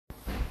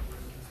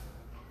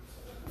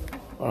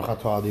Okay,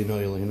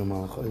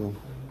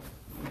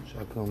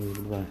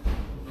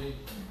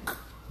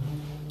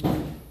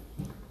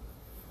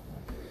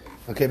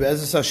 but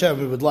as Hashem,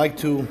 we would like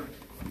to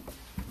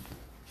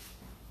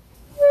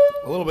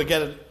a little bit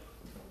get an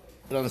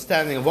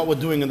understanding of what we're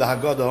doing in the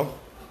Hagaddah,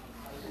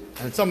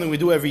 and it's something we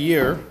do every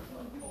year.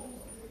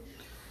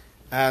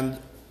 And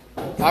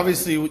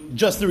obviously,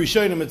 just the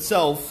Rishonim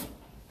itself,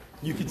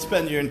 you could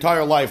spend your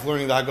entire life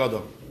learning the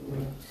Hagaddah.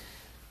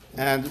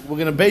 And we're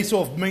going to base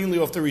off mainly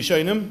off the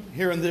Rishonim.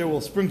 Here and there,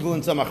 we'll sprinkle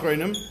in some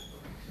Achronim.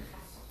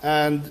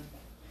 And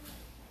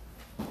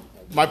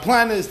my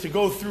plan is to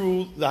go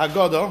through the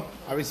Hagaddah.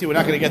 Obviously, we're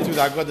not going to get through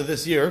the Hagaddah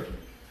this year.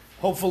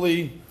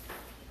 Hopefully,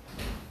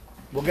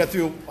 we'll get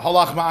through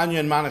Halach Ma'anya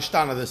and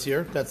Manashtana this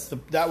year.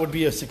 That would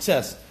be a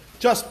success.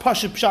 Just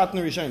Pashut Pshat in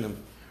the Rishonim,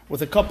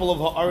 with a couple of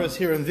ha'aras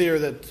here and there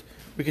that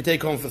we could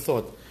take home for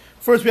thought.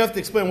 First, we have to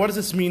explain, what does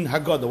this mean,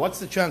 Hagaddah? What's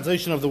the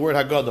translation of the word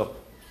Hagaddah?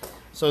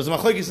 So, as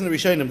Machlokes in the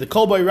Rishonim, the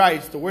Kolbai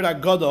writes, the word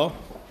Hagaddah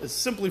is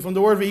simply from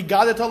the word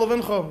V'Higadet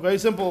HaLevincha. Very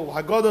simple.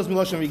 Hagaddah is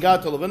Miloshen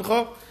V'Higadet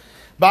HaLevincha.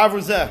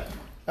 Ba'avur Zeh.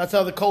 That's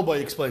how the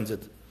Kolbai explains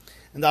it.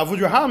 And the Avud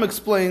Raham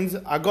explains,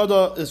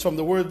 Hagaddah is from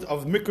the word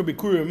of Mikra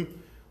Bikurim,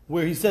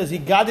 where he says,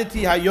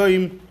 Higadeti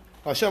Hayoim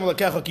Hashem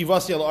Elokecha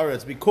Kivasi Al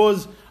Aretz.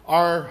 Because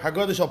our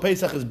Hagaddah Shal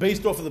Pesach is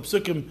based off of the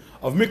psukim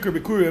of Mikra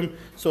Bikurim,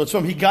 so it's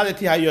from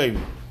Higadeti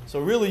Hayoim. So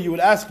really, you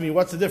would ask me,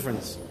 what's the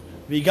difference?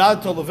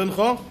 V'Higadet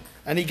HaLevincha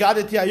and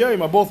Higadeti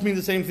Hayoim both mean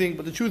the same thing,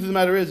 but the truth of the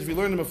matter is, if you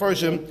learn the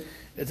Mefarshim,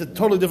 it's a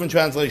totally different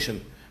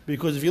translation.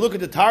 Because if you look at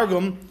the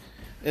Targum,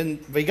 in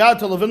V'Higadet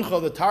HaLevincha,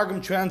 the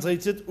Targum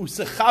translates it,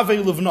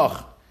 Usechave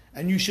Livnach,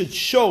 and you should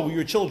show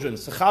your children.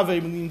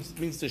 Sechave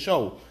means to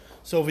show.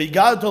 So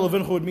V'Higadet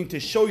HaLevincha would mean to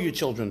show your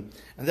children.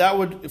 And that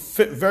would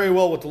fit very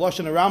well with the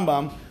Lashon of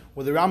Rambam,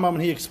 where the Rambam,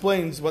 when he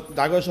explains what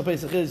the Hagaddah Shal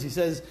Pesach is, he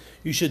says,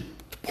 you should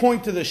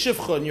point to the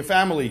shivcha in your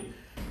family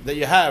that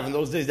you have. In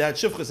those days, they had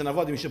shivchas and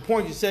avodim. You should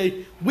point, you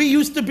say, we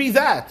used to be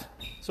that.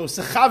 So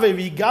Sechave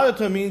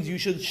V'Higadet means you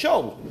should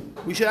show.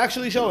 We should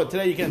actually show it.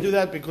 Today you can't do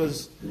that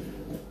because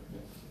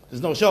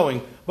there's no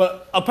showing.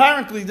 But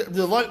apparently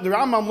the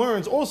Rambam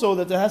learns also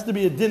that there has to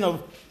be a din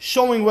of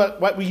showing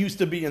what we used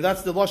to be. And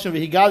that's the Lashon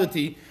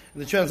V'Higadeti, in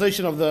the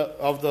translation of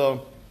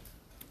the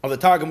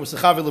Targum was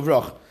Sechave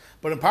Livrach.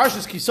 But in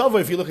Parshas Kisava,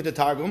 if you look at the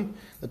Targum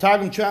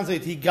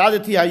translates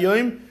Higadeti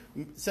Hayoim,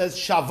 says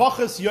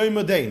Shavachas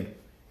Yoim Adain.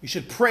 You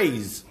should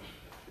praise.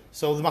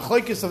 So the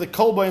Machlokes of the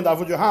Kolbai and the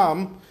Avud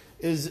Raham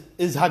is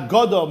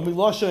Hagaddah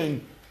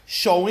Miloshen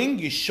showing.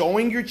 You're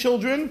showing your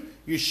children.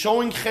 You're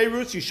showing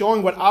Cherus. You're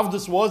showing what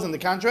Avdus was in the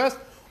contrast.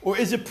 Or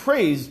is it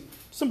praise?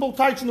 Simple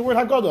types in the word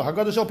Hagaddah.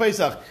 Hagaddah Shal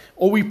Pesach.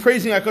 Or we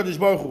praising HaKadosh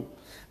Baruch Hu.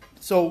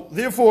 So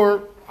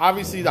therefore,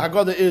 obviously the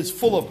Hagaddah is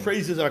full of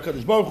praises of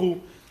HaKadosh Baruch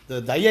Hu,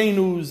 the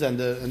Dayenus and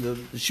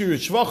the Shir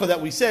Shvacha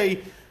that we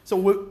say. So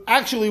we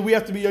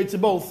have to be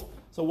Yaitze both.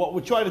 So what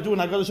we try to do in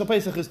Hagaddah Shal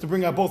Pesach is to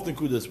bring out both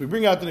Nekudas. We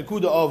bring out the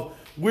Nekuda of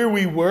where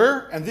we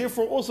were, and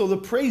therefore also the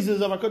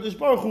praises of HaKadosh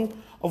Baruch Hu,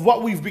 of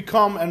what we've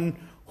become and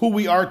who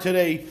we are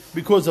today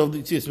because of the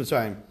Yetzias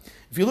Mitzrayim.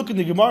 If you look in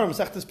the Gemara,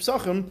 Masechtas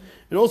Pesachim,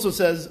 it also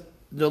says,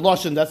 the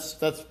Lashon,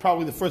 that's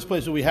probably the first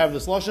place where we have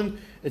this Lashon.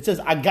 It says,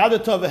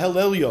 Agadah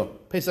V'Helelio,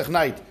 Pesach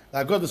night.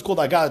 The Agadah is called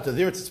Agadah.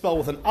 There it's spelled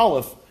with an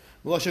Aleph.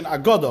 The Lashon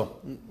Agadah,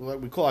 what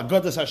we call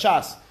Agadah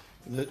Hashas.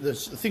 The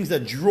things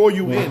that draw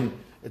you in.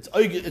 It's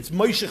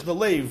Moishech the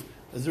Leiv,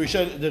 as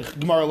the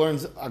Gemara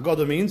learns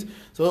Agadah means.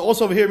 So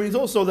also over here means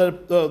also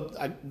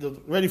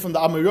that ready from the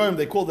Amoraim,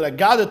 they call it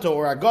Agadah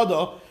or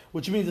Agadah,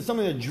 which means it's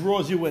something that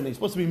draws you in. It's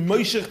supposed to be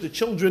Moishech the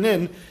children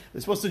in.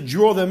 It's supposed to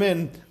draw them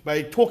in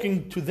by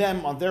talking to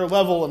them on their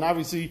level, and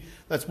obviously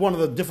that's one of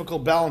the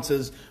difficult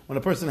balances when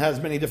a person has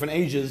many different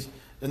ages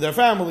in their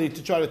family,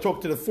 to try to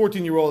talk to the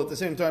 14-year-old at the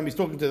same time he's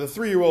talking to the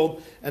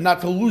 3-year-old, and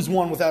not to lose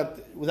one without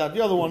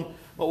the other one.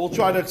 But we'll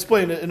try to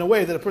explain it in a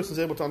way that a person is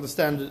able to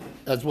understand it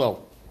as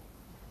well.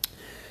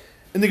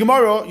 In the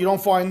Gemara, you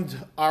don't find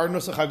our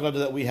Nusach Hagaddah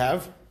that we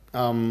have.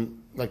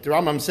 Like the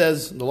Rambam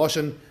says, the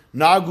Lashon,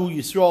 Nagu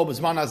Yisroel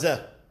B'zman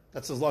Hazeh.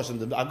 That's his Lashon.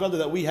 The Hagaddah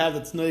that we have,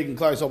 that's Noeg and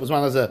Klal Yisrael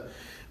B'zman Hazeh.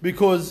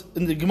 Because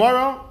in the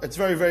Gemara, it's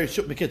very, very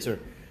shut bekitzer.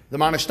 The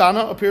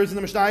Manashtana appears in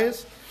the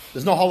Mishnayos.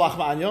 There's no Halach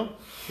Ma'anya.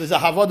 There's a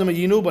Havadim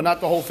Ayinu, but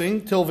not the whole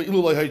thing, till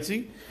Ve'ilu Lo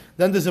Haitzi.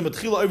 Then there's a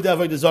Metchila Ovdei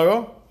Avodah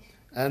Zarah.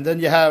 And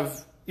then you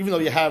have, even though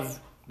you have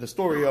the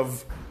story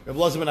of Reb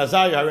Elazar ben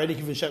Azariah, Haredi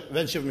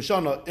Kiven Shiv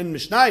Mishana in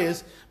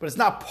Mishnayos, but it's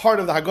not part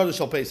of the Hagaddah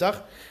Shal Pesach.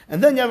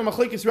 And then you have a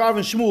Machlekes Rav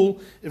and Shmuel,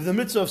 if the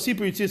mitzvah of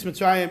Sipur Yetzias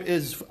Mitzrayim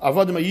is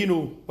Avadim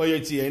Ayinu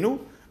V'Yotzienu,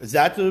 is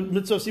that the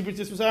mitzvah of Sipur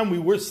Yetzias Mitzrayim? We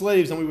were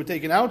slaves and we were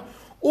taken out.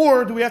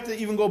 Or do we have to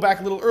even go back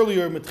a little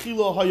earlier?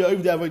 Metchila Haya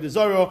Ovdei Avodah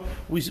Zarah.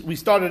 We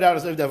started out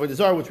as Ovdei Avodah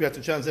Zarah, which we have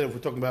to translate if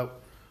we're talking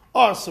about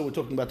us, so we're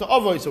talking about the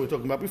Avos, so we're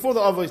talking about before the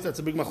Avos. That's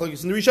a big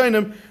machlokes in the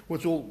Rishonim,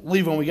 which we'll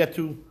leave when we get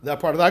to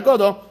that part of the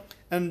Hagaddah.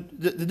 And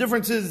the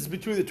difference is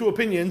between the two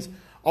opinions.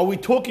 Are we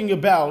talking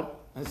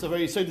about, and it's a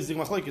very sadistic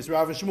machlokes,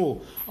 Rav and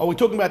Shmuel, are we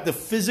talking about the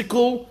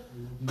physical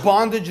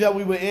bondage that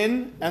we were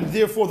in, and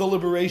therefore the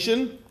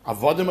liberation,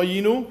 Avadim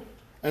Ayinu,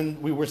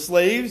 and we were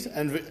slaves,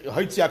 and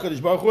Haitzi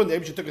HaKadosh Baruch Hu, and the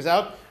Eibusha took us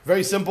out.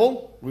 Very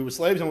simple. We were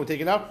slaves and we were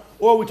taken out.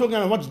 Or we're talking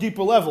on a much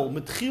deeper level.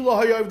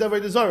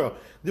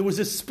 There was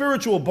a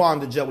spiritual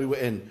bondage that we were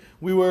in.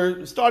 We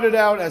were started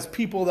out as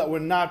people that were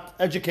not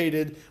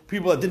educated,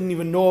 people that didn't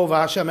even know of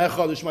Hashem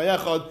Echad, Shema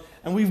Echad,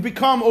 and we've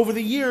become, over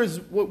the years,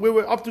 what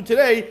we're up to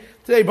today,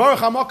 Baruch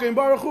HaMakkah and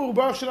Baruch Hu,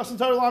 Baruch Shenas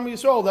Torah L'Am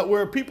Yisroel, that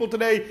we're people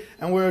today,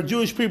 and we're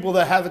Jewish people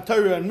that have a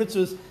Torah and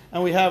mitzvahs,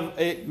 and we have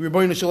a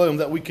Rebbeinu Shalom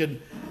that we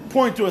could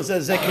point to and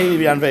says, Zeh Keli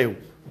V'Yanveu.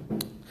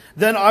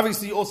 Then,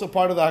 obviously, also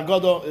part of the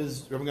Hagaddah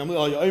is Rabbi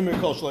Gamliel Yomer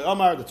Kol Shloi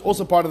Amar. That's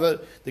also part of the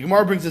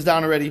Gemara brings us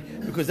down already,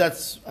 because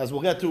that's, as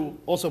we'll get to,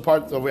 also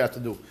part of what we have to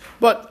do.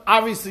 But,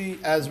 obviously,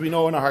 as we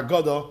know in our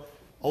Hagaddah,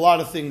 a lot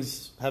of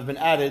things have been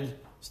added.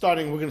 We're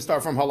going to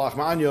start from Halach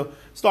Ma'anya.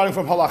 Starting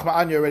from Halach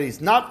Ma'anya already is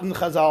not in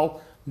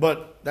Chazal,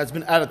 but that's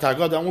been added to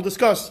Hagaddah, and we'll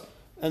discuss.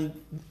 And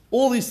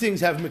all these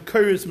things have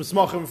Mekuris,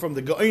 Mesmachim from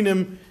the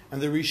Go'inim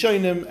and the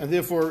Rishonim, and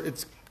therefore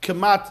it's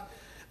Kamat,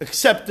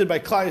 accepted by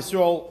Klal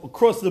Yisrael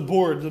across the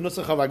board, the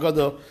Nusach of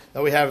Hagaddah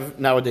that we have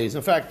nowadays.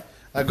 In fact,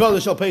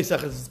 Hagaddah Shel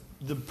Pesach is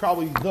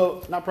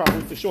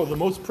for sure, the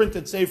most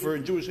printed sefer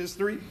in Jewish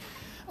history.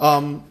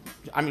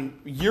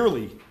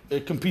 Yearly,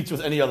 it competes with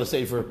any other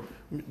sefer.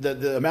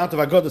 The amount of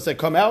Haggadahs that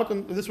come out,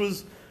 and this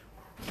was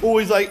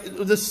always like,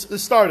 this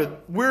started.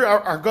 Where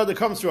our Haggadah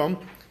comes from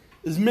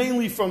is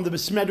mainly from the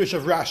Besmedrash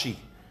of Rashi.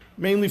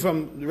 Mainly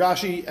from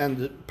Rashi and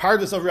the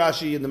Pardas of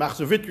Rashi and the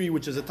Machzor Vitri,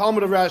 which is a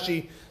Talmud of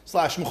Rashi /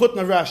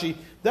 Mechutna of Rashi.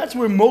 That's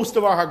where most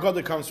of our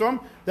Haggadah comes from.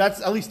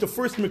 That's at least the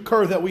first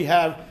Mekor that we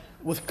have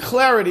with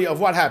clarity of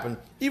what happened.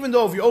 Even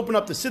though if you open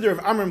up the Siddur of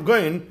Amram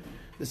Goyen,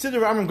 the Siddur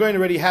of Amram Goyen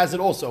already has it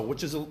also,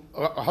 which is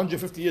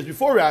 150 years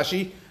before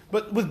Rashi,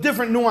 but with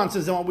different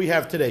nuances than what we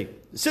have today.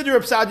 The Siddur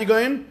of Sadi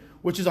Goyen,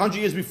 which is 100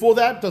 years before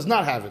that, does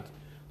not have it.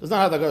 Does not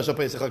have the Haggadah Shel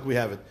Pesach like we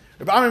have it.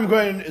 Rabbi Amram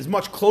Goyen is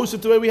much closer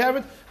to the way we have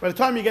it. By the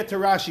time you get to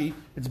Rashi,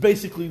 it's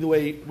basically the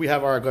way we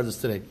have our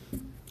Haggadahs today.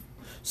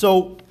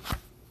 So,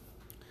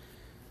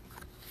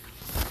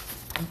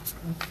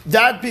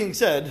 that being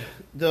said,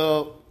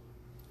 the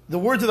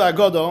words of the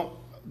Haggadah,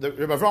 the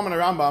Rabbi Avraham and the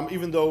Rambam,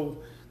 even though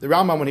the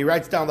Rambam, when he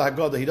writes down the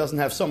Haggadah, he doesn't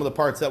have some of the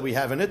parts that we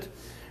have in it.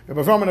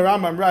 Rabbi Avraham and the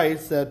Rambam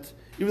writes that,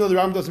 even though the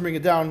Rambam doesn't bring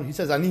it down, he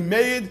says, Ani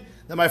made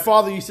that my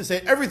father used to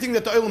say everything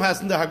that the Olam has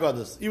in the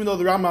Haggadahs, even though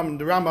the Rambam,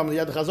 the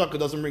Yad Chazaka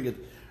doesn't bring it.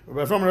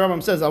 Rabbi Avraham and the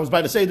Rambam says, I was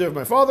by the Seder of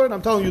my father, and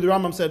I'm telling you, the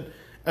Rambam said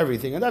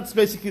everything. And that's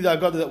basically the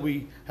Haggadah that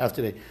we have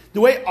today.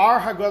 The way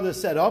our Haggadah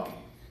is set up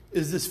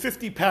is this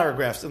 50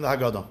 paragraphs in the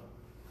Haggadah.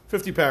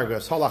 50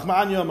 paragraphs. Halach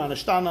Ma'anya,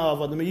 Manashtana,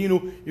 Avad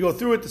Me'inu. You go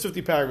through it, there's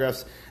 50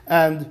 paragraphs.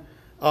 And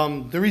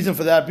the reason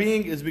for that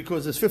being is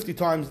because there's 50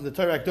 times in the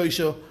Torah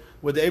Kedosha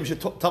where the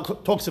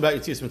Eibusha talks about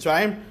Yetzias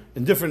Mitzrayim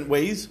in different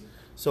ways.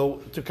 So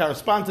to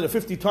correspond to the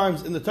 50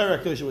 times in the Torah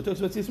Kedosha where it talks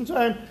about Yetzias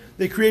Mitzrayim,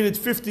 they created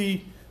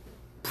 50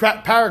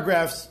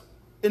 paragraphs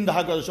in the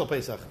Hagaddah Shel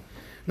Pesach.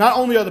 Not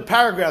only are the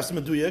paragraphs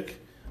meduyik,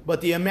 but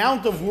the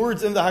amount of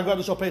words in the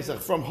Hagaddah Shel Pesach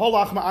from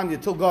Halach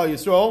Ma'anya till Gal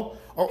Yisroel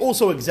are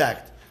also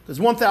exact. There's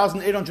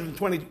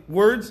 1,820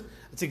 words.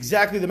 It's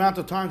exactly the amount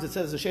of times it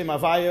says the Shem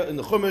Havaya in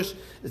the Chumash.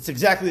 It's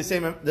exactly the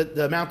same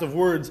the amount of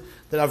words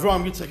that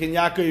Avraham, Yitzchak, and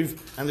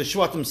Yaakov and the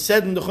Shvatim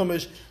said in the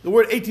Chumash. The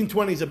word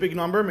 1820 is a big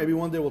number. Maybe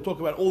one day we'll talk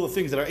about all the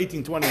things that are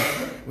 1820,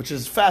 which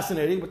is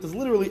fascinating. But there's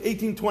literally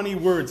 1820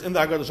 words in the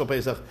Hagaddah Shel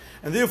Pesach,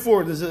 and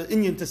therefore there's an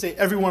inyan to say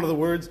every one of the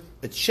words.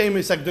 It's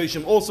Shemes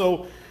Hakdoshim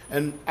also,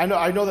 and I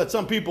know that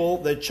some people,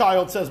 their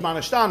child says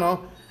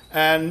Manashtana,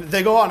 and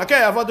they go on,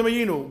 okay, Avodah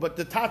Mayinu, but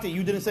the Tati,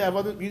 you didn't say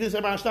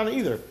Manashtana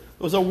either.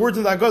 Those are words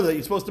in the Haggadah that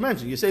you're supposed to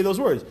mention. You say those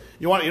words.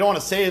 You don't want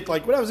to say it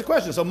like, whatever's the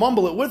question, so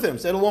mumble it with him,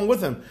 say it along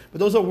with him. But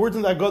those are words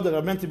in the Haggadah that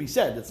are meant to be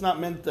said. It's not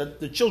meant that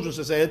the children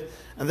should say it,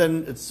 and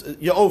then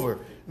you're over.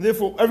 And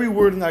therefore, every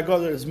word in the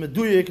Haggadah is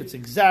meduyik, it's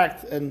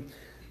exact, and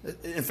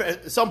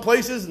in some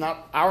places,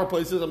 not our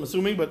places, I'm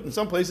assuming, but in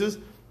some places,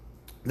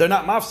 they're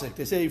not mafsik.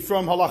 They say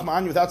from Halach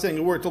Ma'an without saying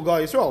a word till Gal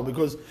Yisrael,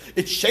 because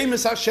it's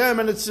Shemes Hashem,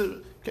 and it's...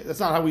 okay, that's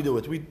not how we do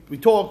it. We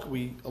talk,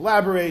 we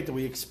elaborate,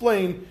 we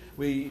explain,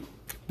 we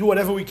do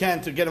whatever we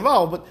can to get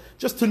involved, but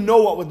just to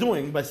know what we're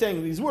doing by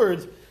saying these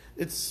words,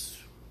 it's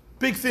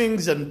big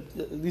things, and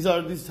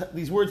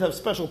these words have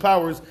special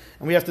powers,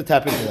 and we have to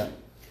tap into that.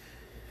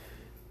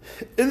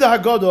 In the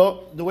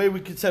Haggadah, the way we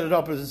could set it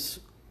up is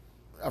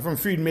Avram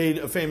Fried made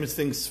a famous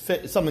thing,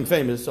 something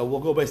famous, so we'll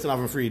go based on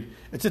Avram Fried.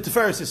 It's a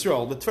Tiferes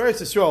Yisrael. The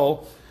Tiferes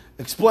Yisrael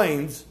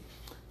explains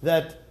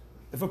that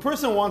if a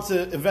person wants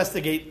to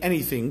investigate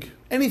anything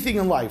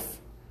in life,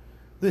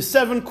 there's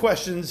 7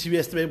 questions he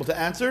has to be able to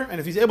answer, and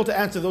if he's able to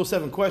answer those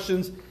 7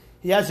 questions,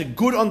 he has a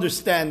good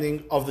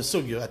understanding of the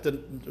sugya, at the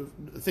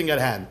thing at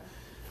hand.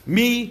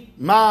 Mi,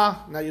 ma,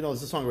 now you know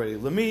there's a song already.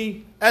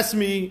 Lemi,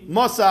 esmi,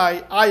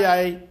 mosai,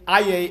 ayay,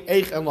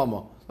 eich, and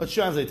lama. Let's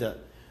translate that.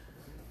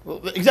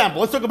 Well, example,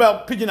 let's talk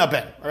about pidyon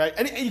haben, all right?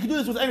 And you can do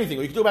this with anything,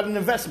 or you can talk about an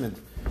investment.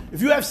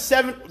 If you have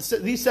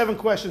these 7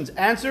 questions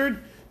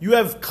answered, you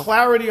have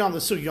clarity on the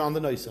sugya, on the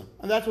Naisa.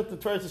 And that's what the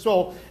Torah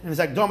Yisroel in his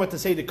Hagaddah to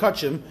say to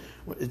Kachim,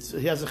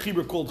 he has a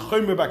chibur called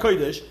Chomer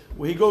B'Kodesh,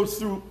 where he goes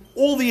through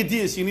all the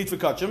ideas you need for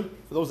Kachim.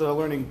 For those that are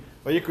learning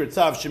Vayikra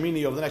Tzav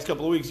Shemini over the next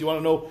couple of weeks, you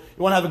want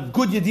to have a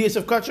good ideas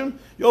of Kachim,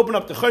 you open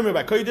up the Chomer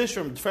B'Kodesh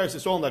from the Torah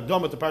Yisroel and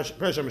Hagaddah to Parashat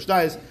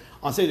Mishnayos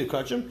on Seder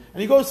Kachim,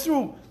 and he goes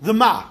through the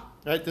Ma.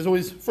 Right? There's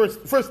always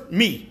first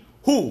me,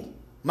 who,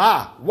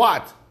 Ma,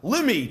 what,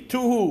 Limi, to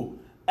who,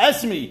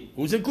 Esmi,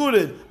 who's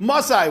included,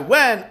 Masai,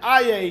 when,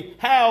 Aye,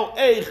 how,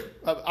 Eich,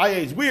 Aye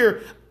is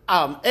where,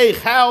 Eich,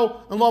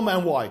 how, and Lama,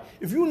 and why.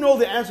 If you know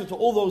the answer to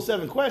all those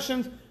 7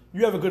 questions,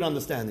 you have a good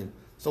understanding.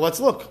 So let's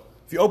look.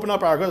 If you open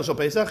up our Hagaddah Shel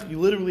Pesach, you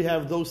literally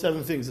have those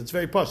 7 things. It's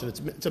very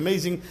pashut. It's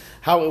amazing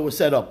how it was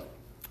set up.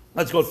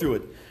 Let's go through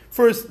it.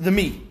 First, the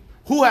me.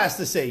 Who has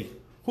to say?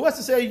 Who has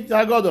to say the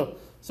Hagaddah?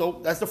 So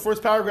that's the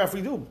first paragraph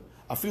we do.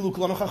 Afilu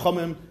klanu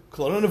chachamim,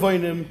 klanu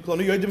nevoinim,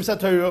 klanu yodim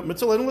satorah,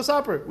 mitzaleinu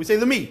l'saper. We say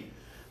the me.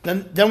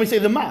 Then we say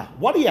the ma.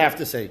 What do you have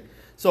to say?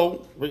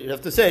 So you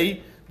have to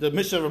say the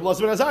Mishnah of Rabbi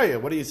ben Azariah.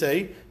 What do you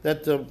say?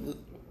 What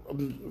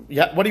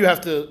do you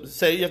have to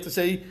say? You have to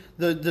say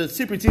the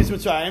Sipri Tzitz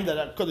Mitzrayim,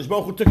 that Kodesh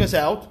Baruch Hu took us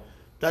out.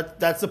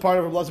 That's the part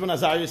of Rabbi ben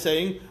Azariah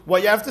saying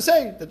what you have to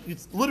say. That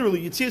it's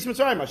literally Yitzias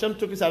Mitzrayim. Hashem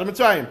took us out of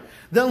Mitzrayim.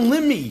 Then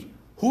limi.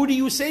 Who do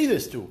you say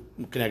this to?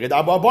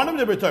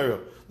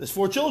 There's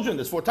 4 children.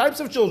 There's 4 types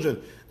of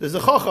children. There's the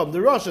Chacham, the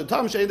Rosh, the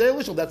Tam, Shei, the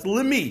Elishal. That's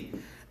limi.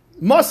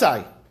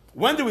 Masai.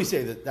 When do we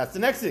say that? That's the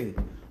next thing.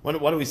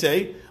 What do we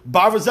say?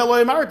 I say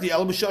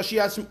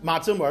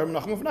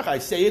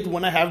it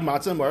when I have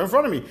matzah and mar in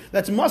front of me.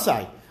 That's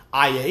Masai.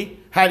 Aye.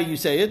 How do you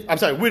say it? I'm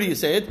sorry, where do you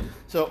say it?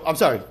 So, I'm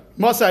sorry.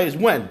 Masai is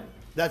when?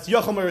 That's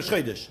Yachal Meresh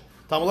Chedesh.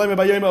 Tamalei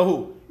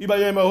Bayomahu.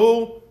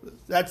 Ibayomahu.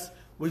 That's,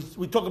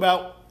 we talk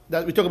about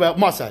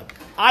Masai.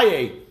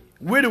 Aye.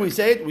 Where do we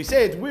say it? We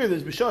say it where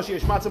there's B'Shah Sheyesh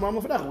Matzah Mar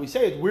Mufnach. We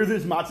say it where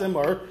there's matzah and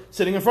mar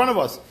sitting in front of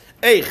us.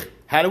 Eich.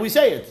 How do we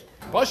say it?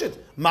 Pashit.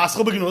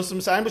 Maschel b'gnus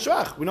Messiah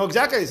b'shvach. We know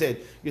exactly how you say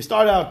it. You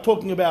start out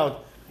talking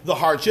about the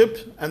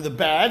hardship and the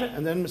bad,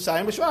 and then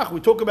Messiah b'shvach. We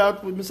talk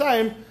about with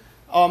Messiah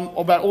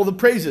about all the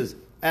praises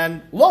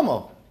and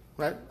Lama,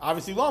 right?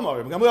 Obviously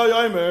Lama.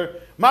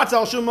 Matzah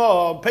al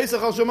Shema,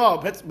 Pesach al Shema,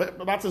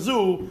 Matzah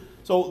Zu.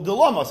 So the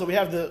Lama. So we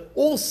have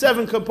all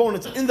 7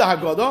 components in the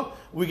Hagaddah.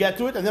 We get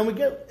to it, and then we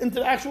get into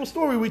the actual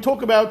story. We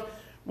talk about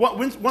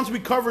once we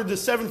covered the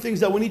 7 things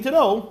that we need to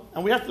know,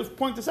 and we have to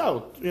point this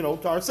out,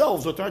 to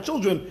ourselves or to our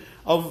children,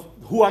 of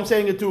who I'm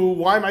saying it to,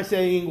 why am I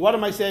saying, what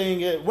am I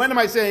saying it, when am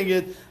I saying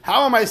it,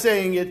 how am I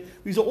saying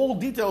it. These are all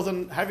details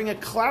on having a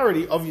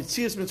clarity of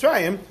Yitzias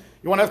Mitzrayim.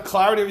 You want to have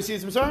clarity of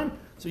Yitzias Mitzrayim?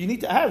 So you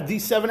need to have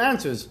these 7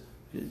 answers.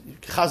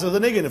 Chazer the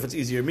niggin, if it's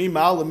easier. Me,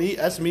 mal, me,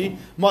 es, me,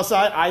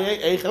 masai, aye,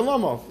 eich, and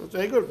lama. That's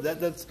very good.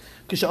 That's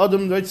kisha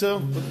adam doitza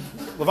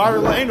lavar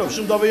la'eno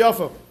shum davar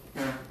yafa.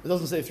 It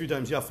doesn't say 3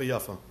 times yafa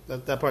yafa.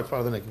 That part's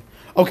part of the niggin.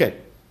 Okay,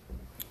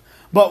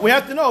 but we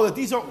have to know that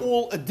these are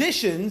all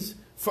additions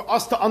for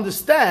us to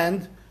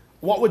understand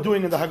what we're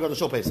doing in the Hagaddah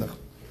Shel Pesach.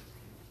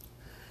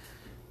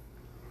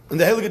 In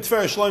the Heilige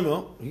Tefera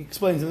Shlomo, he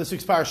explains in this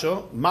week's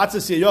parasha, matzah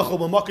siyachol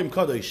b'makom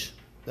kadosh,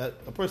 that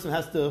a person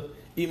has to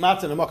eat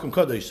matzah in a makom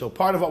kadosh. So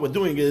part of what we're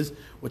doing is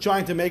we're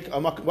trying to make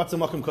what's a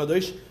makom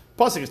kadosh.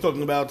 Pasuk is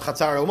talking about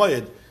chatzar el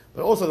moed,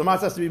 but also the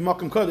matzah has to be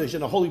makom kadosh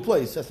in a holy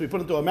place. It has to be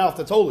put into a mouth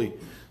that's holy.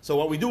 So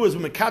what we do is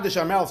we mekadosh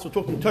our mouths. We're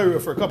talking Torah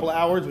for a couple of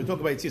hours. We talk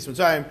about Yitzias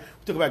Mitzrayim.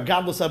 We talk about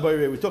Gadlus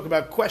Habayre. We talk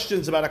about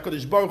questions about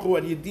HaKadosh Baruch Hu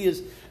and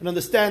ideas and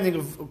understanding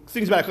of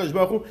things about HaKadosh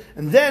Baruch Hu.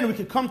 And then we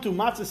can come to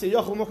Matzah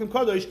Seyachol Mokim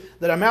Kadosh,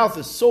 that our mouth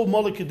is so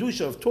Molek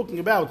Kedusha of talking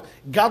about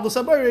Gadlus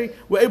Habayre,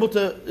 we're able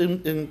to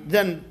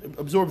then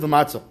absorb the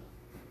matzah.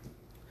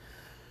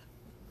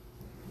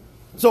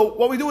 So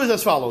what we do is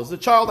as follows. The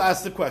child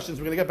asks the questions.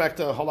 We're going to get back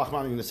to Halach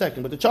Mani in a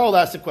second. But the child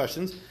asks the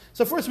questions.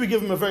 So first we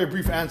give him a very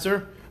brief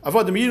answer. Like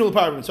we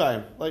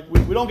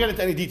don't get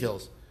into any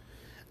details.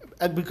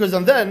 And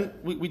then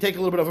we take a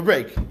little bit of a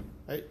break.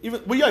 Right?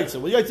 Even we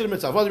yaitza the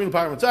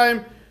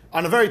mitzvah.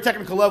 On a very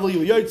technical level, you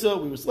were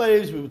yaitza, we were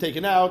slaves, we were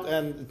taken out,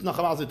 and it's not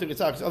chamal, they took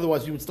it out, because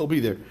otherwise you would still be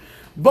there.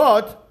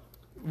 But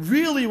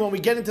really, when we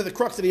get into the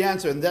crux of the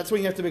answer, and that's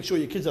when you have to make sure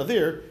your kids are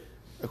there,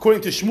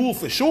 according to Shmuel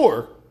for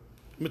sure,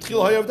 we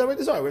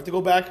have to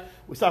go back,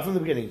 we start from the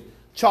beginning.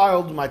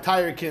 Child, my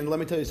tired kin, let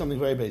me tell you something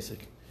very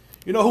basic.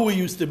 You know who we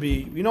used to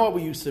be. You know what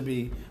we used to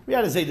be. We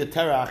had a Zayda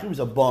Terach. He was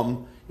a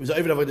bum. He was a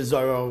Eved Avodah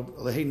Zarah,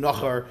 Lehei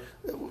Nachar.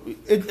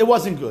 It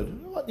wasn't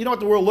good. You know what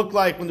the world looked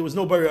like when there was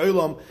no Bari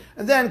Olam.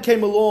 And then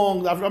came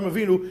along Avraham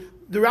Avinu,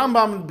 the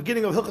Rambam,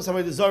 beginning of Hilchas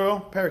Avodah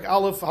Zarah, Perek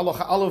Aleph,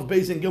 Halacha Aleph,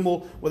 Beis and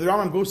Gimel, where the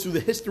Rambam goes through the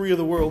history of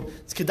the world.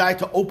 It's kedai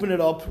to open it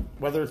up,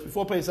 whether it's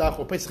before Pesach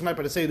or Pesach night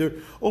by the Seder,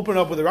 open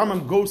it up where the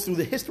Rambam goes through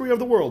the history of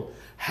the world.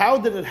 How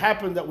did it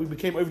happen that we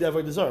became Ovdei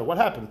Avodah Zarah? What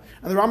happened?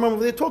 And the Rambam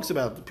over there talks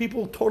about it.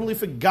 People totally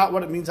forgot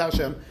what it means,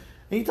 Hashem.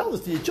 And he tells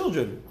us to your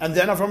children. And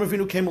then Avraham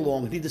Avinu came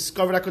along, and he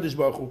discovered HaKadosh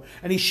Baruch Hu,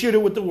 and he shared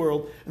it with the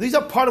world. And these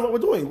are part of what we're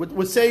doing.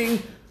 We're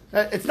saying,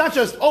 it's not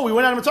just, we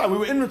went out of Mitzrayim. We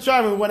were in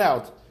Mitzrayim and we went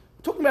out.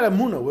 talking about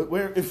Emunah.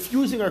 We're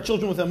infusing our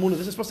children with Emunah.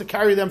 This is supposed to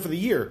carry them for the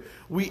year.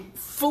 We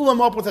fill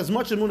them up with as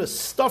much Emunah,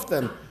 stuff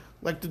them,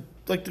 like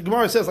the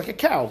Gemara says, like a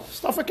cow.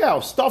 Stuff a cow.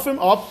 Stuff him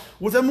up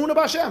with Emunah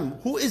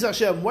b'Hashem. Who is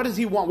Hashem? What does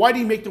He want? Why did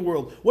He make the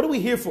world? What are we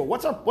here for?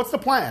 What's the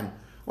plan?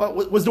 Well,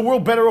 was the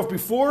world better off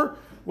before,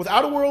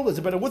 without a world? Is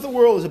it better with a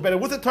world? Is it better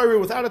with a Torah,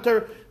 without a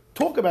Torah?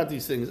 Talk about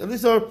these things. And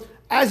these are,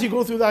 as you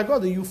go through the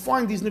Hagaddah, you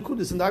find these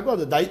Nekudas in the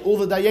Hagaddah. All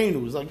the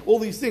Dayenus, like all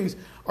these things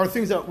are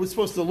things that we're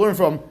supposed to learn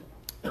from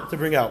to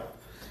bring out.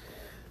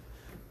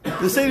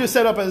 The Seder is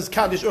set up as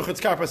Kaddish, Uchetz,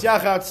 Karpas,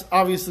 Yachatz.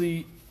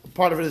 Obviously,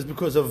 part of it is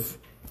because of,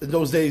 in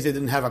those days, they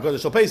didn't have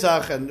Hagaddah Shel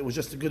Pesach, and it was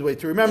just a good way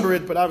to remember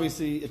it, but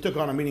obviously, it took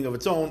on a meaning of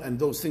its own, and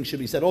those things should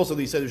be said also.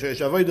 The Seder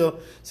Sheish Avodah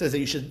says that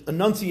you should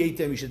enunciate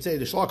them, you should say,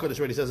 the Shlach Kodesh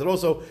already says it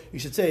also, you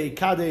should say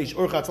Kaddish,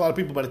 Urchatz. A lot of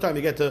people, by the time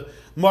they get to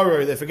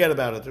Maror, they forget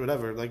about it, or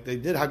whatever. Like they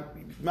did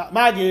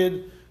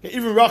Magid,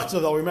 even Rachza,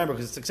 they'll remember,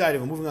 because it's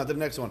exciting. We're moving on to the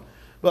next one.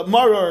 But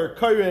Maror,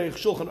 Kairech,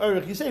 Shulchan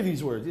Aruch, you say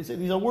these words. You say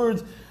these are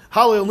words,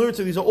 Hallel,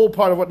 Nurtza, these are all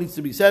part of what needs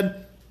to be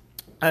said.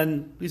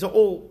 And these are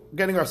all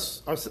getting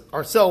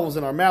ourselves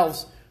and our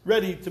mouths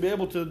ready to be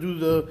able to do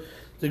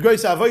the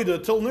Grace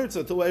Avodah till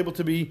Nurtza, till we're able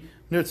to be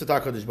Nurtza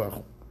HaKadosh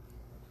Baruch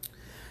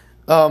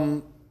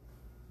Hu.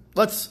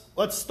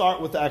 Let's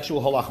start with the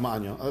actual Halach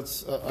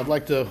Ma'anya. I'd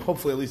like to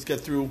hopefully at least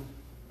get through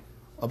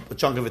a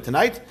chunk of it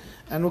tonight.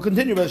 And we'll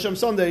continue by Hashem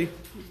Sunday,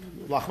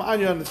 Halach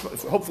Ma'anya, and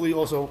hopefully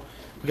also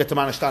we get to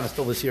Manashtana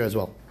still this year as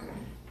well.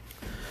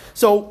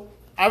 So,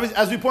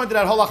 as we pointed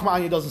out, Halach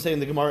Ma'anya doesn't say in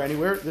the Gemara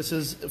anywhere. This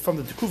is from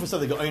the Tekufas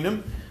of the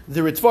Geonim.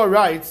 The Ritva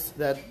writes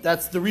that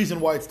that's the reason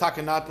why it's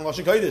Taka not in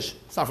Lashon Kodesh.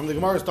 It's not from the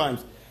Gemara's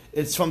times.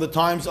 It's from the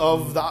times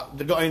of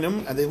the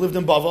Geonim, and they lived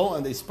in Bavel,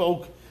 and they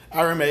spoke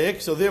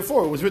Aramaic, so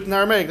therefore it was written in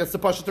Aramaic. That's the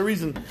Pashat, the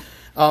reason.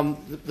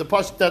 The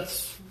Pashat,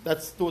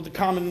 that's the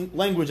common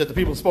language that the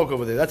people spoke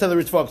over there. That's how the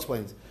Ritva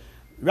explains.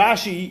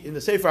 Rashi, in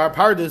the Sefer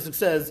HaPardes,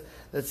 says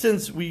that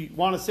since we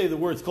want to say the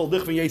words Kol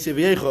Dich V'Yesei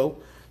V'Yecho,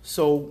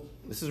 so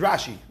this is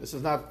Rashi. We're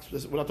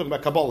not talking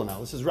about Kabbalah now.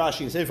 This is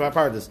Rashi in Sefer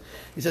HaPardes.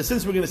 He says,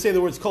 since we're going to say the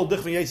words Kol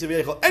Dich V'Yesei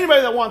V'Yecho,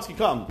 anybody that wants can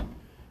come.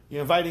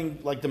 You're inviting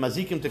like the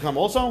Mazikim to come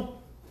also?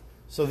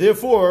 So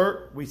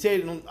therefore, we say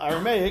it in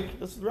Aramaic,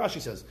 that's what Rashi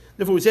says.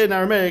 Therefore, we say it in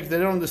Aramaic, they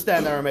don't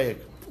understand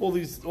Aramaic. All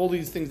these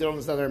things, they don't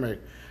understand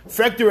Aramaic.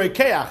 Frekter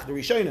Ekeach, the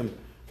Rishonim.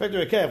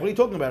 Frekter Ekeach, what are you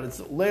talking about?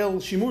 It's Leil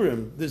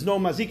Shimurim. There's no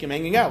Mazikim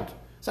hanging out.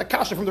 It's like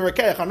Kasha from the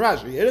Rekeach on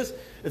Rashi. It is.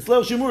 It's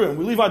Leil Shimurim.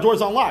 We leave our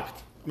doors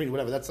unlocked. I mean,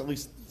 whatever, that's at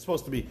least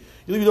supposed to be.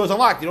 You leave your doors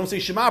unlocked. You don't say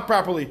Shema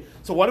properly.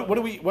 So what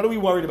are we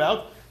worried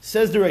about?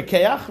 Says the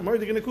Rekeach,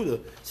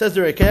 says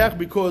the Rekeach,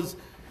 because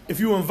if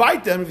you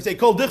invite them, if you say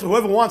Kol Dich,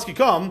 whoever wants can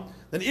come,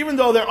 then even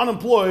though they're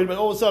unemployed, but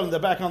all of a sudden they're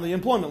back on the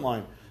employment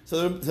line.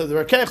 So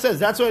the Rekeach says,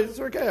 that's why it's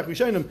Rekeach, we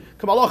show them,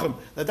 Kamalachim,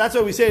 that's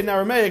why we say it in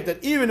Aramaic,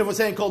 that even if we're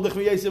saying Kol Dich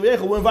V'Yesei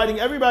V'Yecho, we're inviting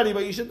everybody,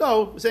 but you should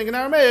know, we're saying in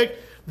Aramaic,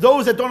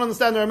 those that don't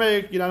understand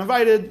Aramaic, you're not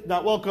invited,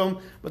 not welcome,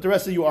 but the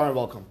rest of you are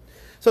welcome.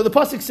 So the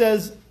Pasuk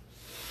says,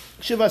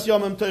 Shivas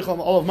Yomim Teichom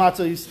Olav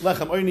Matzos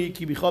Lechem Oini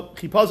Ki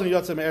Chipazon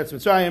Yotzei Me'eretz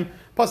Mitzrayim,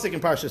 Pasuk in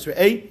Parshas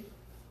Re'eh.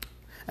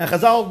 And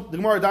Chazal, the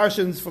Gemara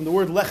darshans from the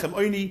word Lechem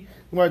Oini,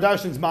 Gemara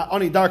darshans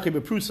Ma'ani Darkei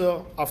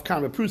Beprusa,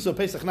 Afkan Beprusa,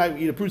 Pesach night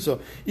we eat a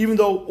Prusa. Even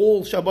though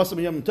all Shabbosim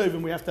and Yom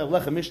Tovim we have to have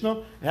Lechem Mishnah,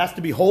 it has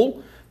to be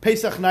whole.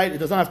 Pesach night it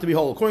does not have to be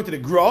whole. According to the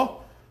Gra,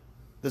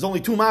 there's only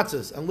 2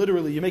 matzahs, and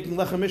literally you're making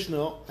Lechem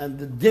Mishnah, and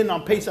the din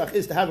on Pesach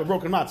is to have a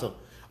broken matzah.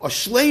 A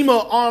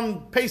Shlema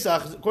on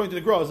Pesach, according to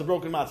the Gra, is a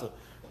broken matzah.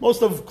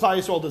 Most of Klal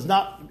Yisrael is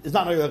not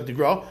like the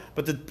Gra,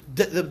 but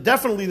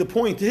definitely the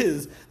point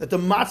is that the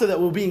matzah that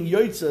we're being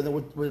yotzeh, that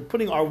we're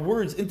putting our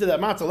words into that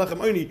matzah, lechem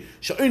oini,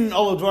 sha'in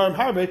alo dvarim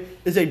harbe,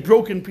 is a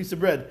broken piece of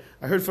bread.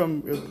 I heard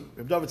from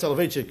Rabbi David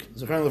Soloveitchik,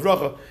 Zechron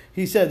Levracha,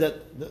 he said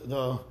that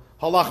the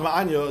halach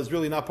ma'anya is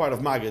really not part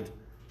of Magid.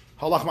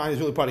 Halach ma'anya is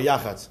really part of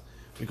Yachatz.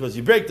 Because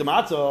you break the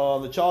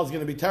matzah, the child's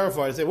going to be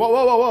terrified and say,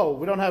 whoa,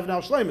 we don't have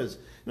now shleimas.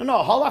 No,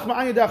 halach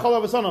ma'anya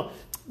da'achol avasana.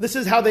 This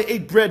is how they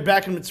ate bread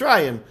back in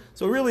Mitzrayim.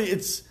 So really,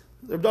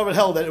 Rabbi David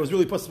held that it was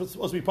really supposed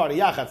to be part of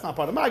Yachatz, it's not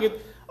part of Magid.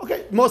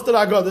 Okay, most of the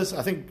Haggadahs,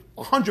 I think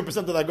 100%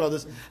 of the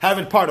Haggadahs have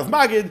it part of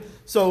Magid,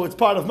 so it's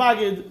part of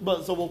Magid,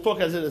 but so we'll talk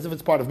as if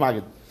it's part of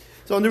Magid.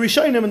 So in the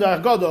Rishonim and the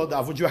Haggadah, the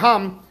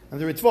Avudraham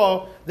and the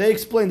Ritva, they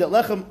explain that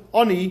Lechem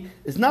Oni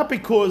is not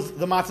because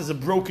the matzah is a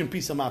broken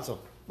piece of matzah.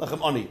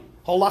 Lechem Oni.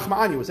 Lach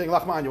ma'anya. We're saying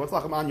lach ma'anya. What's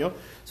lach ma'anya?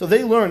 So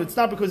they learn it's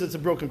not because it's a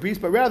broken piece,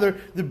 but rather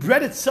the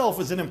bread itself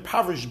is an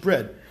impoverished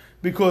bread.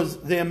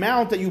 Because the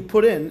amount that you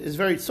put in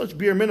is such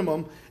bare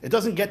minimum, it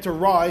doesn't get to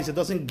rise, it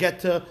doesn't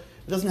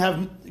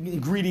have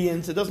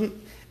ingredients,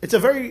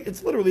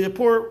 it's literally a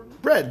poor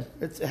bread.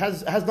 It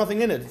has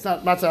nothing in it. It's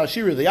not matzah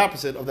ashira, the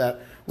opposite of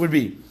that would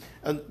be.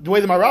 And the way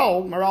the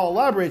Maral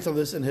elaborates on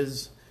this in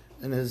his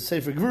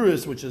Sefer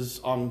Gvurus, which is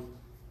on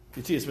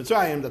Yetzias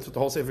Mitzrayim, that's what the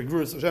whole Sefer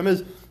Gvurus Hashem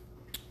is.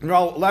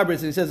 Maral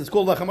elaborates and he says it's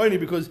called lechem oini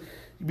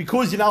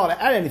because you're not allowed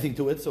to add anything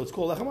to it, so it's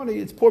called lechem oini.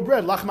 It's poor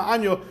bread. Lach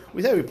ma'anyo.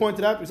 We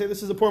pointed out. We say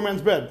this is a poor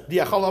man's bread.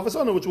 Diachal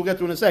avasana, which we'll get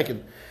to in a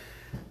second.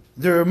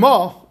 The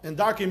Rama in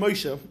Darkei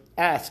Moshe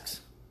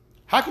asks,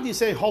 How could you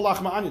say holach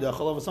ma'anya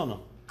da'achol avasana?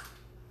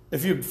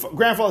 If your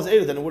grandfather's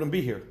ate it, then it wouldn't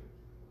be here.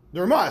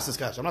 The Ramah asks this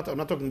question. I'm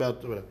not talking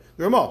about whatever.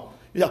 The Ramah.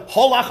 You say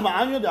holach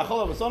ma'anya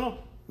da'achol avasana?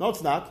 No,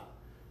 it's not.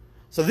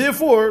 So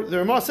therefore, the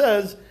Ramah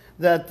says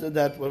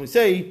that when we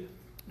say,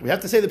 we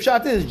have to say the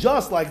pshat is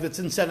just like the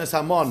Tzintzenes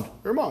Hamon.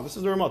 The Ramah, this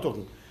is the Ramah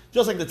talking.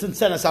 Just like the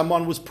Tzintzenes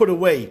Hamon was put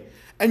away.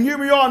 And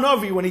Yirmiyahu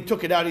Navi, when he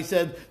took it out, he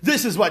said,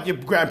 this is what your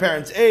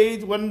grandparents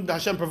ate when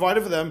Hashem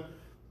provided for them.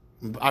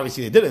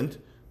 Obviously they didn't,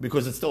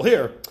 because it's still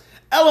here.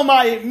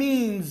 Elamai, it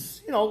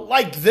means,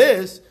 like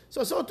this.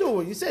 So too,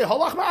 when you say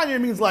halach ma'anya, it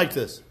means like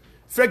this.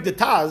 Freg the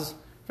Taz,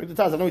 I know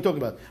what you're talking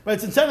about. But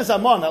it's in Tzintzenes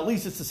Hamon, at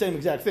least it's the same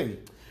exact thing.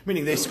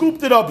 Meaning they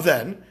scooped it up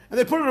then, and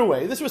they put it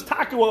away. This was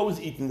taka what was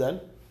eaten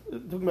then.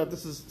 Talking about,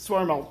 this is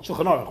Svarim al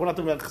Shulchan Aruch. We're not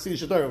talking about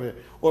Chassidish Torah over here.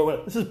 Or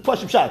whatever. This is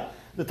Pashim Shat.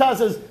 The Taz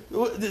says,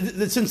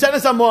 the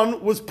Tzintzenes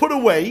Hamon was put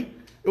away.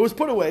 It was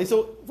put away,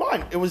 so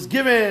fine. It was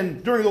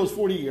given during those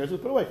 40 years, it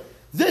was put away.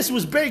 This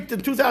was baked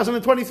in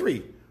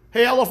 2023.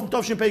 Hey, Allah from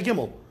Tavshin Pei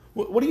Gimel.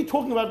 What are you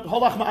talking about?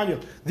 Halach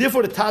ma'anya.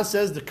 Therefore, the Taz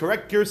says the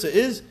correct girsa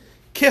is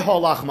ki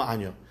halach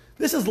ma'anya.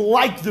 This is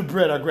like the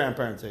bread our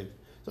grandparents ate.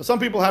 So some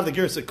people have the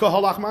girsa ki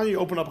halach ma'anya. You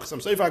open up some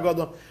Sefer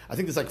Hagaddah. I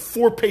think there's like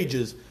 4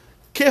 pages.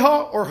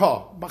 Kiha or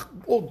ha?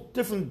 All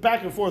different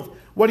back and forth.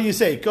 What do you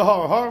say? Kiha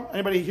or ha?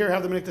 Anybody here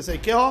have the minute to say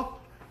kiha?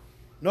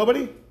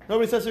 Nobody?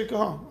 Nobody says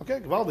kiha. Okay,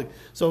 Gavaldik.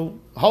 So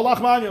halach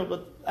ma'anya,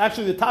 but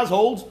actually the Taz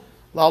holds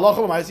la halacha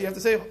l'maisa. You have to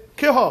say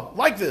kiha,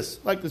 like this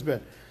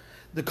bread.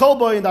 The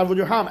Kolboy in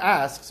Davud Yerham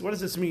asks, what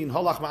does this mean?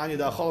 Halach ma'anya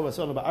da'achol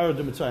v'asana ba'arad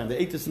d'Mitzrayim. They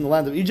ate this in the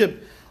land of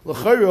Egypt.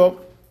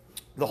 L'chayro,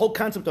 the whole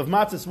concept of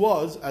matzahs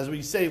was, as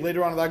we say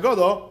later on in the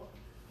Hagaddah,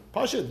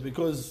 pashut,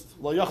 because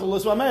lo yachol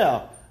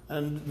l'svameya.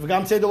 And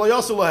v'gam tzei lo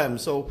yasu lahem.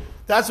 So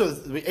that's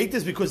what we ate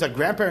this because our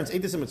grandparents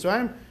ate this in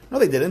Mitzrayim. No,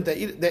 they didn't.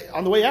 They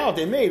on the way out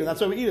they made, and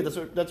that's why we eat it. That's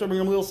what Rabbi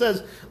Gamliel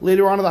says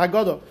later on in the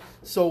Hagaddah.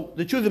 So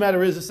the truth of the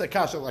matter is, this is a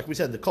kasha, like we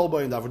said, the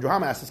Kolboy and Davud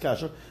Yerham asked this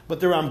kasha, but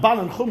the Ramban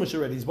and Chumash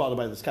already is bothered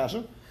by this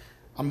kasha.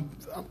 I'm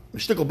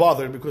shtickle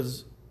bothered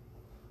because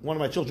one of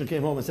my children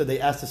came home and said they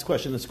asked this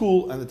question in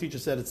school, and the teacher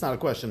said it's not a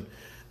question.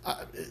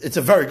 It's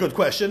a very good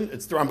question.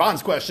 It's the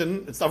Ramban's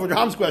question. It's Davud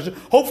Yerham's question.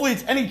 Hopefully,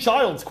 it's any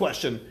child's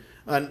question.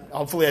 And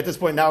hopefully at this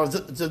point now it's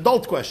an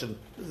adult question.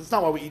 It's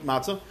not why we eat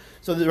matzah.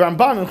 So the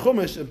Ramban and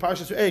Chumash in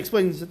Parashas Re'eh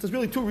explains that there's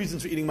really 2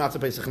 reasons for eating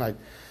matzah Pesach night.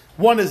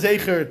 One is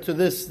zecher to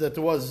this, that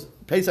there was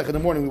Pesach in the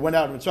morning, we went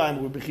out in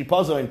Mitzrayim, we were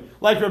b'chipazoin,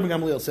 like Rabbi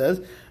Gamliel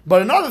says.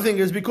 But another thing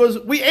is because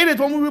we ate it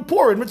when we were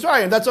poor in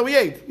Mitzrayim. That's how we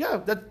ate.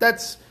 Yeah,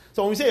 that's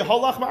so when we say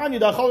halach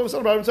ma'anya da'achol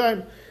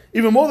v'asana,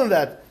 even more than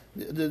that,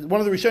 one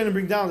of the Rishonim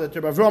bring down that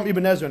Rabbi Avram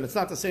Ibn Ezra, and it's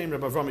not the same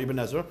Rabbi Avram Ibn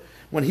Ezra,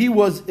 when he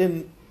was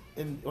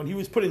when he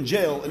was put in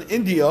jail in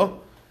India,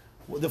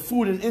 the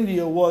food in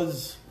India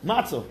was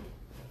matzah.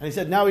 And he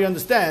said now he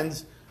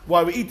understands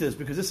why we eat this,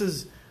 because this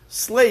is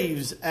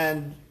slaves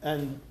and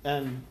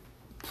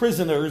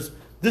prisoners,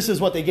 this is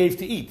what they gave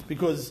to eat,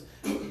 because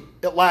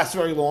it lasts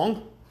very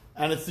long,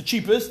 and it's the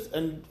cheapest,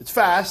 and it's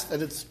fast,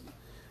 and it's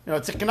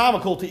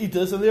economical to eat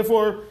this, and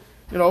therefore,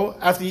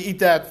 after you eat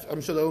that,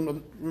 I'm sure the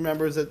one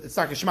remembers that it's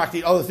not geschmack to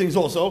eat other things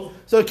also.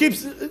 So it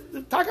keeps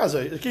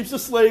it keeps the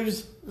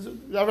slaves.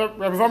 Rabbi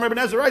Avram Ibn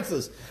Ezra writes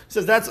this. He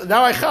says that's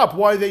now I chap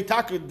why they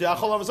taka the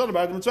achol avasana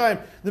about the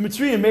Mitzrayim. The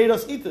Mitzrayim made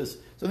us eat this.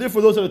 So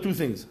therefore, those are the 2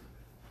 things.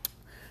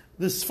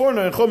 This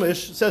Sforno in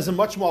Chumash says in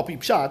much more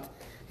pshat.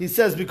 He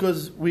says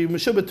because we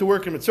meshubet to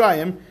work in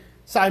Mitzrayim,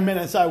 sai men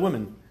and sai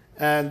women,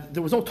 and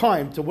there was no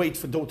time to wait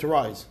for dough to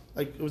rise.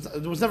 Like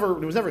there was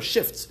never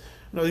shifts.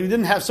 You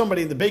didn't have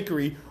somebody in the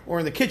bakery or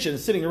in the kitchen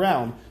sitting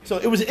around. So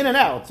it was in and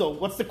out. So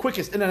what's the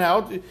quickest in and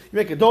out? You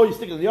make a dough, you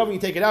stick it in the oven, you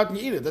take it out, and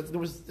you eat it.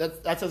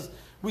 That's as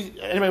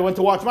anybody went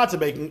to watch matzah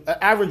baking.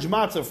 Average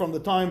matzah from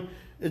the time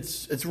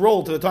it's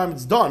rolled to the time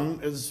it's done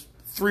is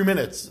 3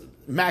 minutes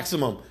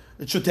maximum.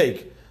 It should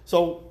take.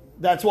 So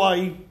that's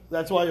why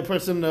a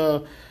person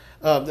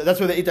that's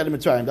why they ate that in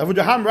Mitzrayim. Davud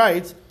Yerham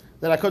writes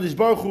that HaKadosh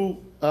Baruch Hu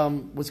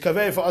was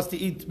kaveh for us to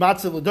eat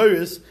matzah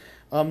l'doros.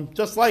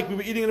 Just like we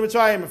were eating in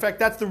Mitzrayim. In fact,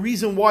 that's the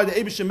reason why the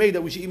Eibusha made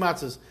that we should eat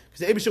matzahs. Because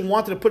the Eibusha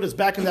wanted to put us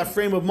back in that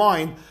frame of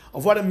mind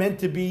of what it meant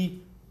to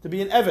be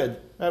an Eved.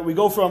 Right? We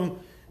go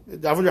from,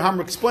 Davud Yerham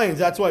explains,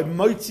 that's why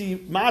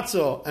Moitzi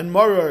Matzah and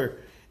Maror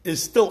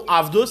is still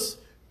Avdus.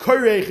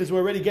 Korech is we're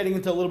already getting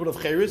into a little bit of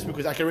Cheres,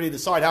 because I can already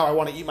decide how I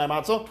want to eat my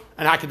Matzah,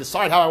 and I can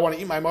decide how I want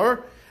to eat my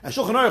Maror. And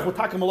Shulchan Aruch, we're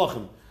Takim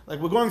Malachim. Like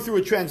we're going through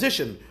a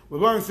transition. We're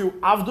going through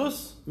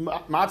Avdus,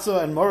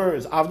 Matzah and Maror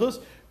is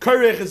Avdus.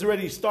 Korech is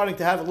already starting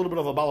to have a little bit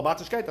of a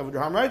balabatishkeit, Davud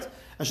Yerham writes.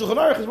 And Shulchan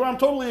Aruch is where I'm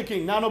totally a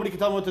king. Now nobody can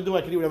tell me what to do.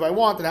 I can eat whatever I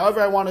want and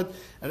however I want it.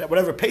 And at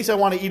whatever pace I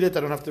want to eat it.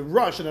 I don't have to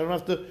rush and I don't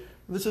have to...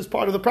 This is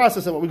part of the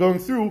process of what we're going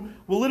through.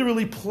 We're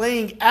literally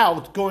playing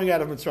out, going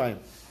out of Mitzrayim.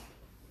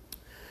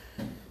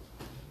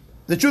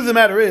 The truth of the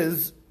matter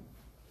is,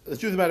 the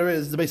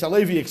Beis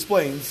Halevi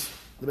explains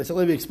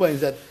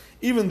that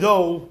even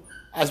though,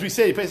 as we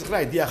say, Pesach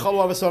night,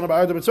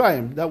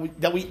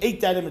 that we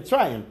ate that in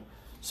Mitzrayim.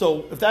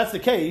 So if that's the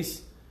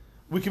case,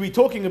 we could be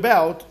talking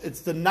about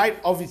it's the night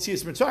of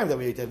Yitzias Mitzrayim that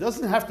we ate it. It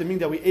doesn't have to mean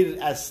that we ate it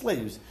as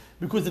slaves.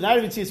 Because the night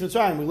of Yitzias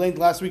Mitzrayim, we learned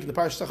last week in the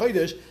Parashat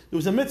Hagaddah, there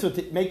was a mitzvah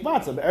to make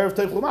matzah. Erev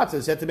Teichel Matzah, so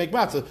you had to make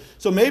matzah.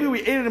 So maybe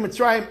we ate it in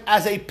Mitzrayim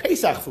as a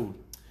Pesach food.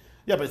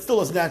 Yeah, but it still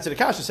doesn't answer the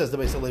kasha, says the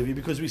Beis HaLevi,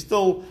 because we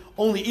still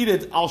only eat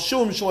it al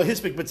shum shlo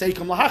hispik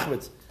b'tzeikum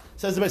lahachvetz.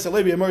 Says the Beis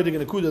HaLevi, I'm already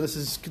going to kuda. This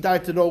is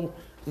kedai to know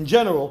in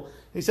general.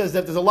 He says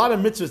that there's a lot of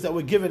mitzvahs that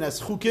were given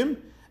as chukim,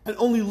 and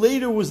only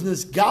later was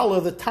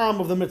nisgala the time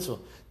of the mitzvah.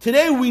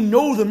 Today we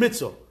know the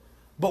mitzvah,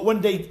 but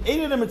when they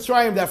ate it in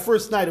Mitzrayim that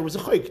first night, it was a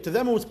chayk. To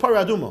them it was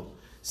paraduma.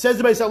 Says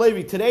the Beis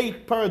HaLevi, today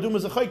paraduma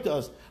is a chayk to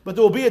us, but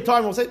there will be a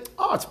time we'll say,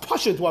 oh, it's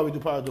pashut why we do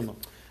paraduma.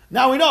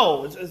 Now we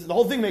know, the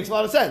whole thing makes a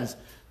lot of sense.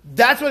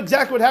 That's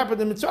exactly what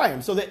happened in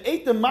Mitzrayim. So they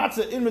ate the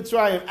matzah in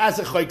Mitzrayim as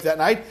a chayk that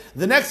night.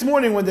 The next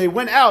morning when they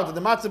went out and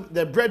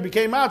the bread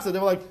became matzah, they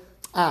were like,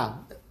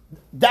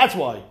 that's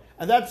why.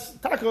 And that's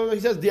taka. He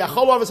says the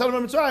achol of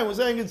Hasadam Mitzrayim was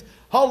saying it's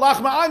hal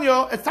lachma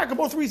anyo. It's taka.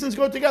 Both reasons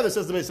go together.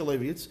 Says the Beis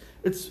HaLevi.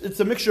 It's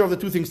a mixture of the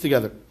two things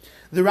together.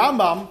 The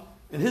Rambam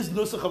in his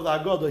nusach of the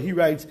Hagaddah he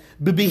writes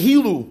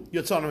bebihilu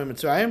yotzanu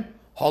Mitzrayim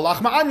hal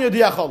lachma anyo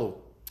diachalu.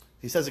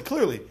 He says it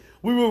clearly.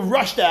 We were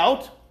rushed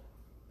out,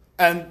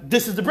 and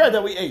this is the bread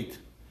that we ate.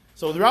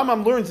 So the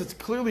Rambam learns it's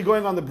clearly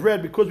going on the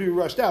bread because we were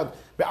rushed out.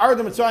 But Arad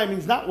Mitzrayim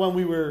means not when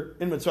we were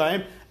in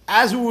Mitzrayim,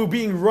 as we were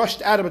being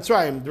rushed out of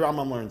Mitzrayim. The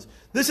Rambam learns.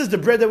 This is the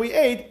bread that we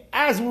ate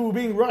as we were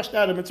being rushed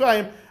out of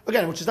Mitzrayim.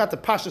 Again, which is not the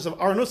pashtus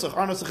of our nusach.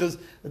 Our nusach is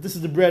that this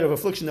is the bread of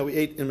affliction that we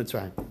ate in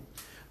Mitzrayim.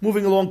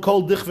 Moving along,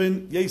 kol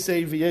dichvin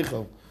yesei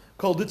v'yechel,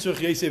 kol ditzrich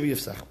yesei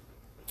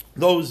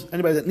v'yifsach.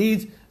 Anybody that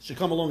needs should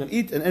come along and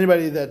eat, and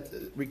anybody that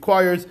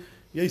requires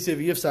yesei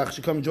v'yifsach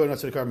should come and join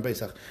us for the Karban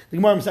Pesach. The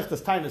Gemara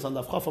Masechtas Tainis on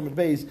the Chafam and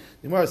Beis.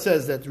 The Gemara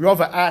says that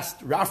Rava asked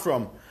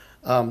Rafram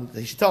that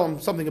he should tell him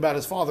something about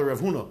his father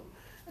Rav Huna.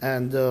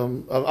 And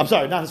I'm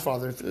sorry, not his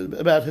father,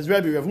 about his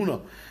Rabbi Rav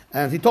Huna.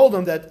 And he told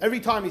him that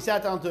every time he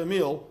sat down to a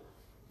meal,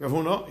 Rav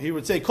Huna, he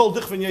would say, Kol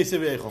dichvin yesei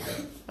v'yechel.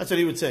 That's what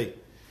he would say.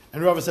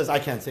 And Rava says, I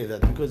can't say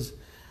that because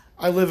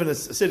I live in a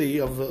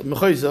city of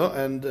Mechayza,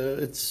 and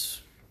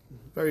it's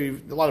a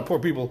lot of poor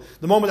people.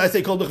 The moment I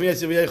say Kol dichvin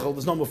yesei v'yechel,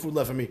 there's no more food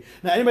left for me.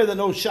 Now, anybody that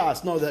knows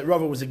Shas knows that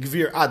Rava was a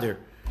Gvir Adir.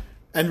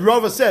 And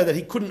Rava said that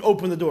he couldn't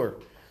open the door.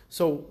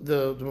 So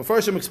the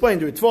Mefarshim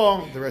explained, the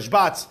Ritva, the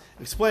Rashbats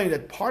explained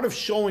that part of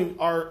showing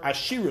our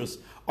ashirus,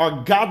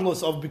 our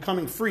godless of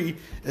becoming free,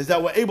 is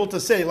that we're able to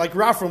say, like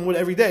Rafram would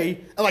every day,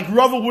 and like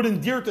Rava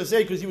wouldn't dare to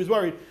say because he was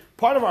worried.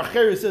 Part of our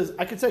cherus is,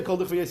 I could say Kol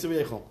dichvin yesei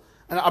v'yechel,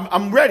 and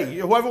I'm ready.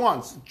 Whoever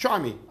wants, try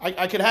me.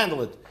 I can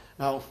handle it.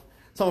 Now,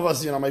 some of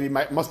us, maybe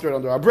might muster it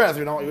under our breath.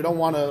 We don't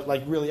want to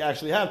really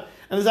actually have.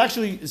 And there's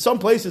actually some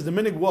places the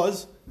minig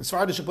was, in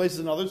Sephardic places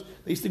and others,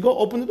 they used to go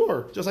open the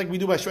door, just like we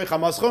do by Shrei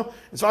Chamascha.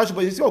 In Sephardic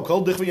places, you go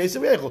Kol dichvin yesei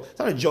v'yechel. It's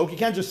not a joke. You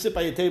can't just sit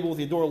by your table with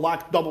your door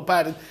locked, double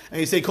padded, and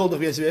you say Kol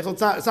dichvin yesei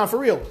v'yechel. It's not for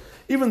real.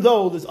 Even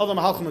though there's other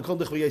mahalchim in Kol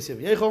dichvin yesei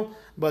v'yechel,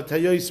 but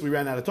hayos we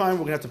ran out of time. We're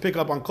going to have to pick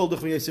up on Kol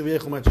dichvin yesei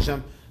v'yechel Mitzvah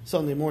Hashem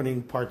Sunday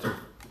morning, part 2.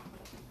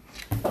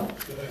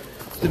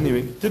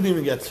 Didn't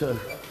even get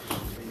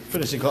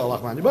finishing Kol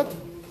Lachmani, but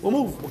we'll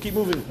move. We'll keep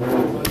moving.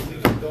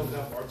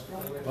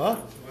 Huh?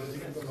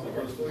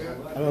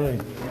 I don't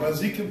know.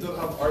 Mazikim don't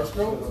have art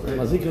scroll?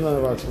 Mazikim don't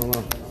have art scroll,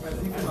 no.